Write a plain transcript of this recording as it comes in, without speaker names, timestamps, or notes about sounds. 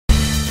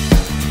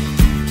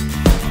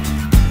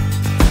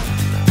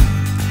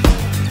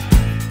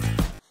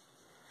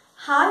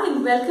Hi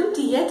and welcome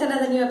to yet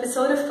another new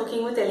episode of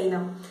Cooking with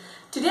Aleena.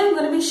 Today I'm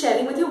going to be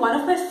sharing with you one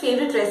of my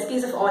favorite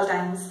recipes of all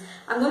times.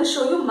 I'm going to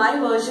show you my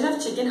version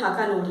of chicken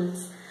Hakka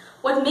noodles.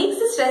 What makes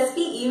this recipe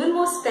even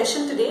more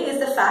special today is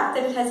the fact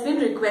that it has been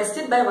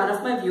requested by one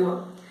of my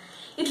viewers.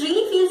 It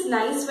really feels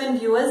nice when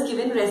viewers give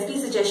in recipe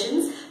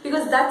suggestions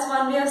because that's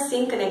one way of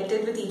staying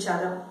connected with each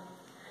other.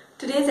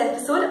 Today's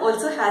episode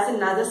also has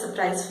another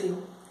surprise for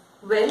you.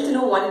 Well, to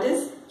know what it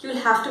is, you'll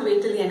have to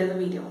wait till the end of the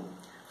video.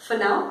 For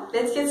now,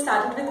 let's get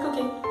started with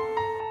cooking.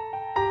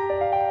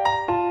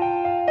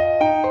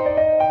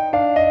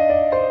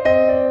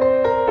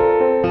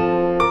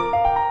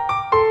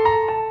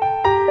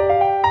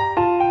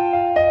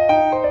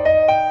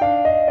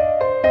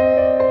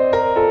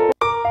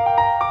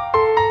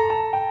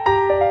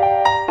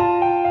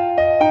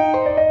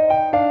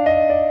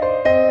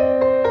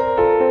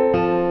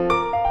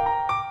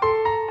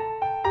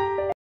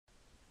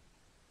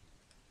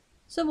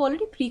 So I've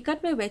already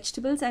pre-cut my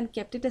vegetables and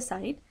kept it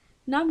aside.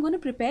 Now I'm going to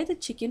prepare the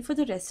chicken for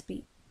the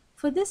recipe.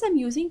 For this I'm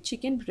using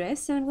chicken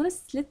breast and I'm going to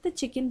split the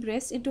chicken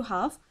breast into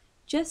half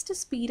just to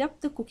speed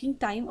up the cooking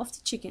time of the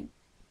chicken.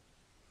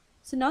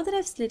 So now that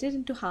I've split it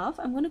into half,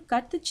 I'm going to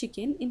cut the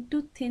chicken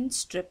into thin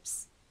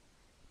strips.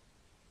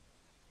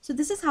 So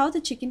this is how the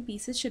chicken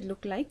pieces should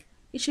look like.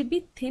 It should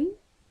be thin,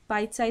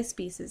 bite-sized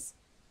pieces.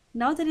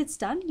 Now that it's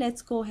done,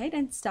 let's go ahead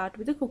and start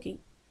with the cooking.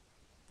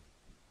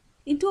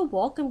 Into a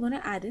wok, I'm going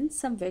to add in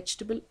some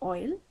vegetable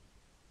oil.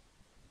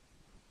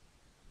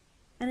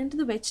 And into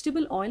the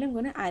vegetable oil, I'm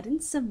going to add in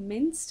some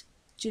minced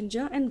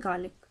ginger and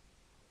garlic.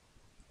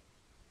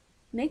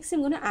 Next,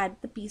 I'm going to add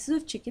the pieces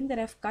of chicken that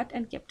I've cut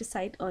and kept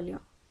aside earlier.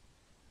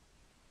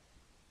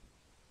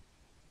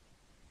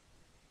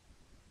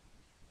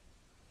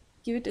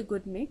 Give it a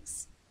good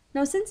mix.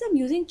 Now, since I'm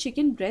using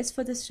chicken breast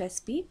for this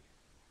recipe,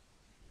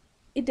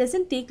 it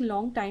doesn't take a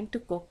long time to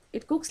cook.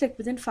 It cooks like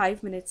within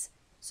 5 minutes.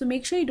 So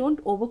make sure you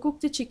don't overcook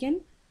the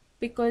chicken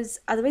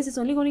because otherwise it's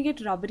only going to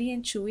get rubbery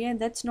and chewy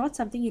and that's not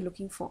something you're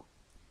looking for.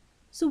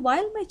 So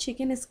while my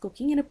chicken is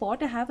cooking, in a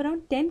pot I have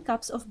around 10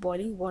 cups of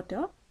boiling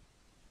water,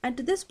 and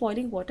to this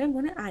boiling water I'm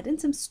going to add in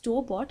some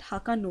store-bought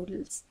Hakka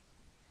noodles.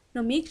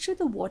 Now make sure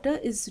the water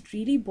is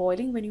really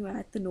boiling when you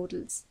add the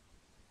noodles.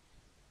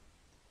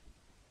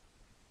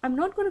 I'm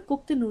not going to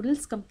cook the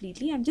noodles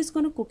completely, I'm just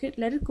going to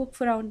let it cook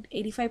for around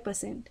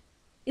 85%.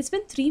 It's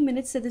been 3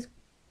 minutes that the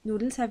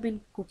noodles have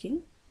been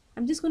cooking.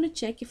 I'm just going to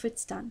check if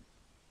it's done.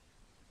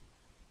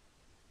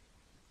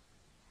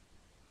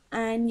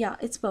 And yeah,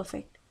 it's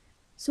perfect.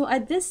 So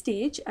at this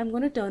stage, I'm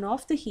going to turn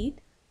off the heat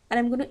and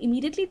I'm going to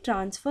immediately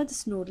transfer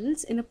this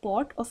noodles in a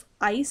pot of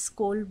ice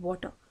cold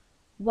water.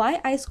 Why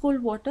ice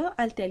cold water?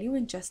 I'll tell you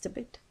in just a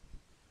bit.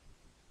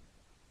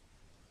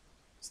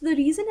 So the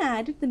reason I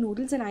added the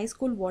noodles in ice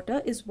cold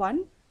water is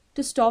one,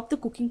 to stop the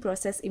cooking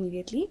process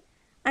immediately,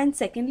 and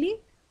secondly,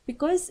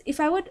 because if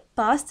I would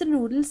pass the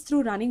noodles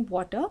through running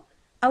water,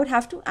 I would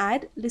have to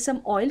add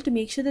some oil to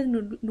make sure that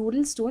the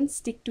noodles don't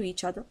stick to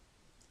each other.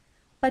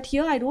 But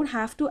here I don't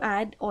have to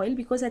add oil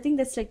because I think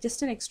that's like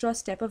just an extra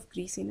step of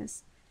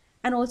greasiness.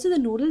 And also the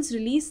noodles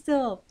release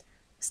the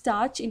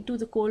starch into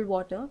the cold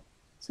water.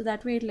 So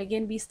that way it'll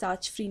again be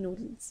starch-free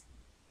noodles.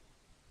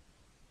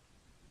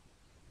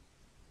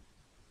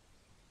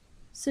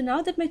 So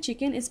now that my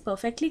chicken is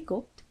perfectly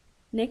cooked,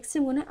 next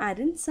I'm going to add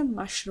in some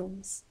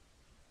mushrooms.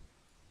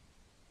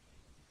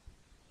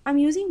 I'm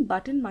using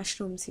button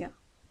mushrooms here.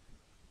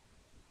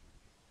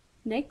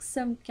 Next,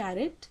 some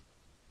carrot,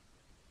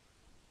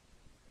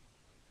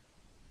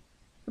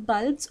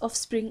 bulbs of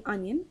spring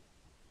onion.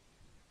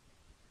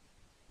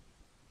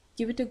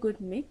 Give it a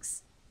good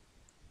mix.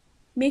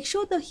 Make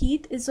sure the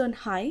heat is on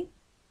high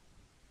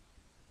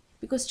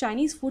because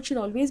Chinese food should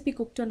always be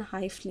cooked on a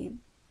high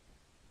flame,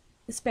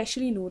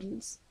 especially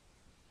noodles.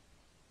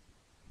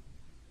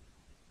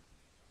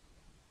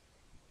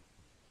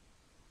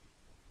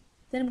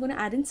 Then I'm going to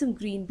add in some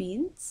green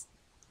beans,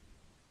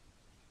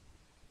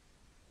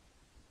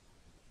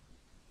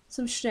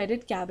 some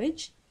shredded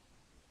cabbage.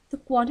 The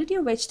quantity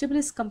of vegetable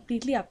is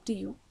completely up to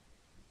you.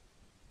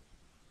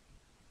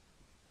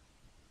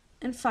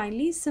 And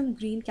finally, some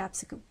green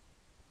capsicum.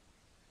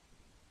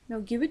 Now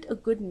give it a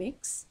good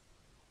mix.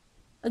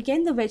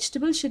 Again, the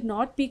vegetable should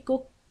not be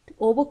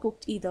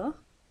overcooked either.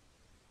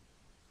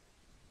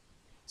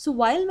 So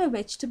while my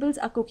vegetables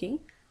are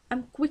cooking,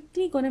 I'm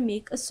quickly going to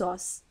make a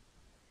sauce.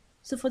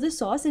 So for the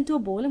sauce, into a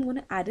bowl, I'm going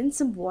to add in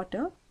some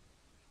water,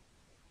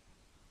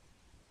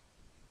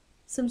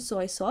 some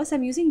soy sauce.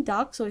 I'm using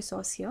dark soy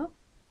sauce here.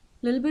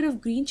 A little bit of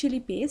green chili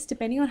paste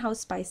depending on how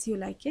spicy you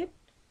like it,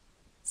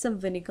 some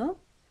vinegar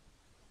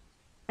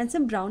and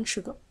some brown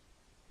sugar.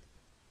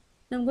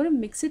 Now I'm going to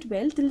mix it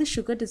well till the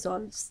sugar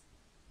dissolves.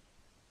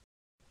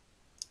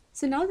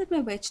 So now that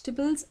my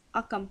vegetables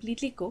are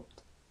completely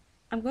cooked,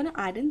 I'm going to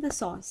add in the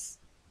sauce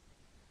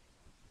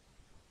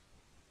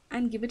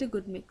and give it a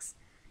good mix.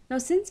 Now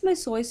since my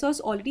soy sauce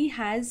already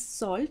has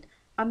salt,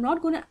 I'm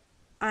not going to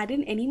add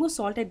in any more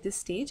salt at this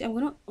stage. I'm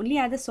going to only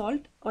add the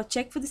salt or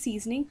check for the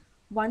seasoning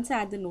once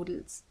I add the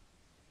noodles.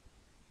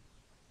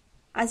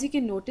 As you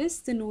can notice,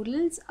 the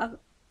noodles are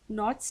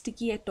not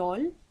sticky at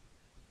all,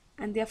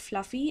 and they are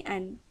fluffy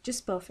and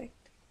just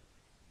perfect.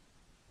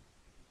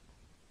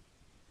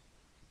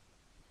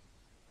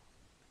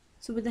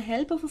 So with the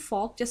help of a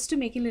fork, just to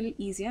make it a little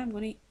easier, I'm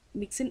going to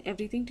mix in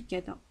everything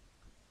together.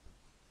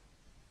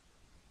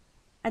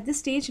 At this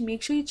stage,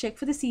 make sure you check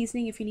for the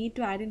seasoning if you need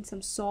to add in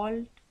some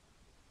salt.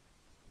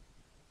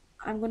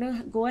 I'm going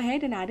to go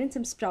ahead and add in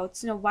some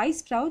sprouts. Now, why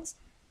sprouts?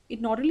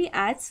 It not only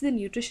adds to the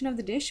nutrition of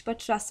the dish, but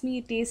trust me,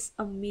 it tastes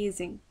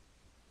amazing.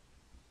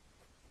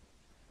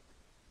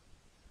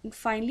 And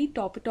finally,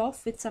 top it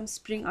off with some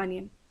spring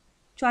onion.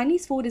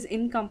 Chinese food is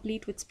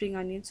incomplete with spring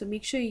onion, so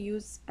make sure you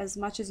use as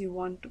much as you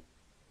want to.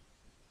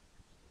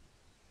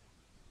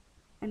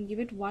 And give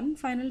it one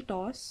final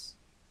toss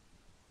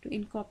to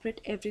incorporate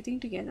everything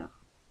together.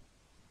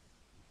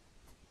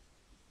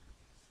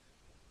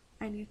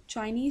 And your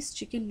Chinese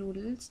chicken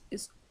noodles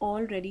is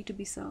all ready to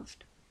be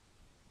served.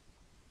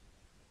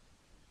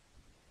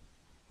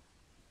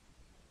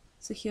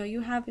 So here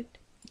you have it.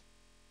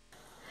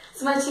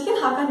 So my chicken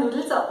Hakka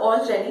noodles are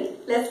all ready.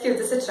 Let's give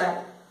this a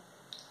try.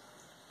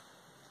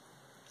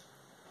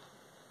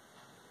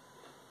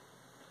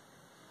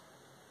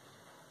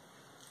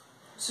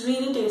 It's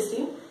really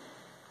tasty.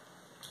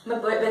 My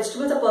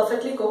vegetables are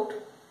perfectly cooked.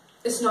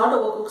 It's not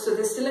overcooked, so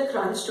there's still a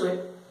crunch to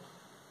it.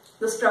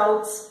 The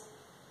sprouts,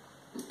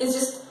 it's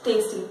just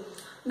tasty.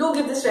 Do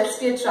give this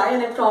recipe a try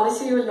and I promise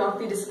you, you will not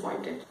be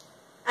disappointed.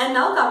 And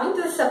now coming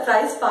to the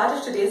surprise part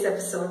of today's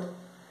episode.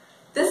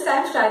 This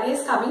time Friday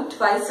is coming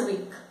twice a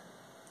week.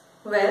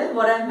 Well,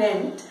 what I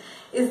meant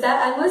is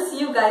that I'm going to see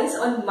you guys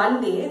on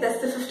Monday,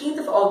 that's the 15th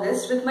of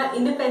August, with my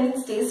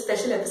Independence Day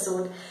special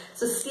episode.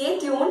 So stay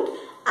tuned,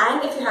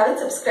 and if you haven't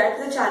subscribed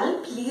to the channel,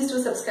 please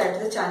do subscribe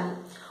to the channel.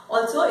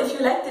 Also, if you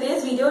like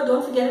today's video,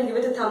 don't forget to give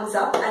it a thumbs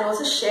up and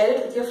also share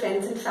it with your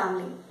friends and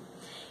family.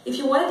 If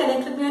you want to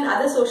connect with me on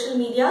other social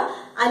media,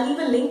 I'll leave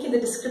a link in the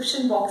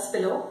description box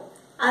below.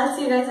 I'll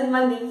see you guys on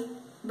Monday.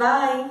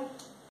 Bye!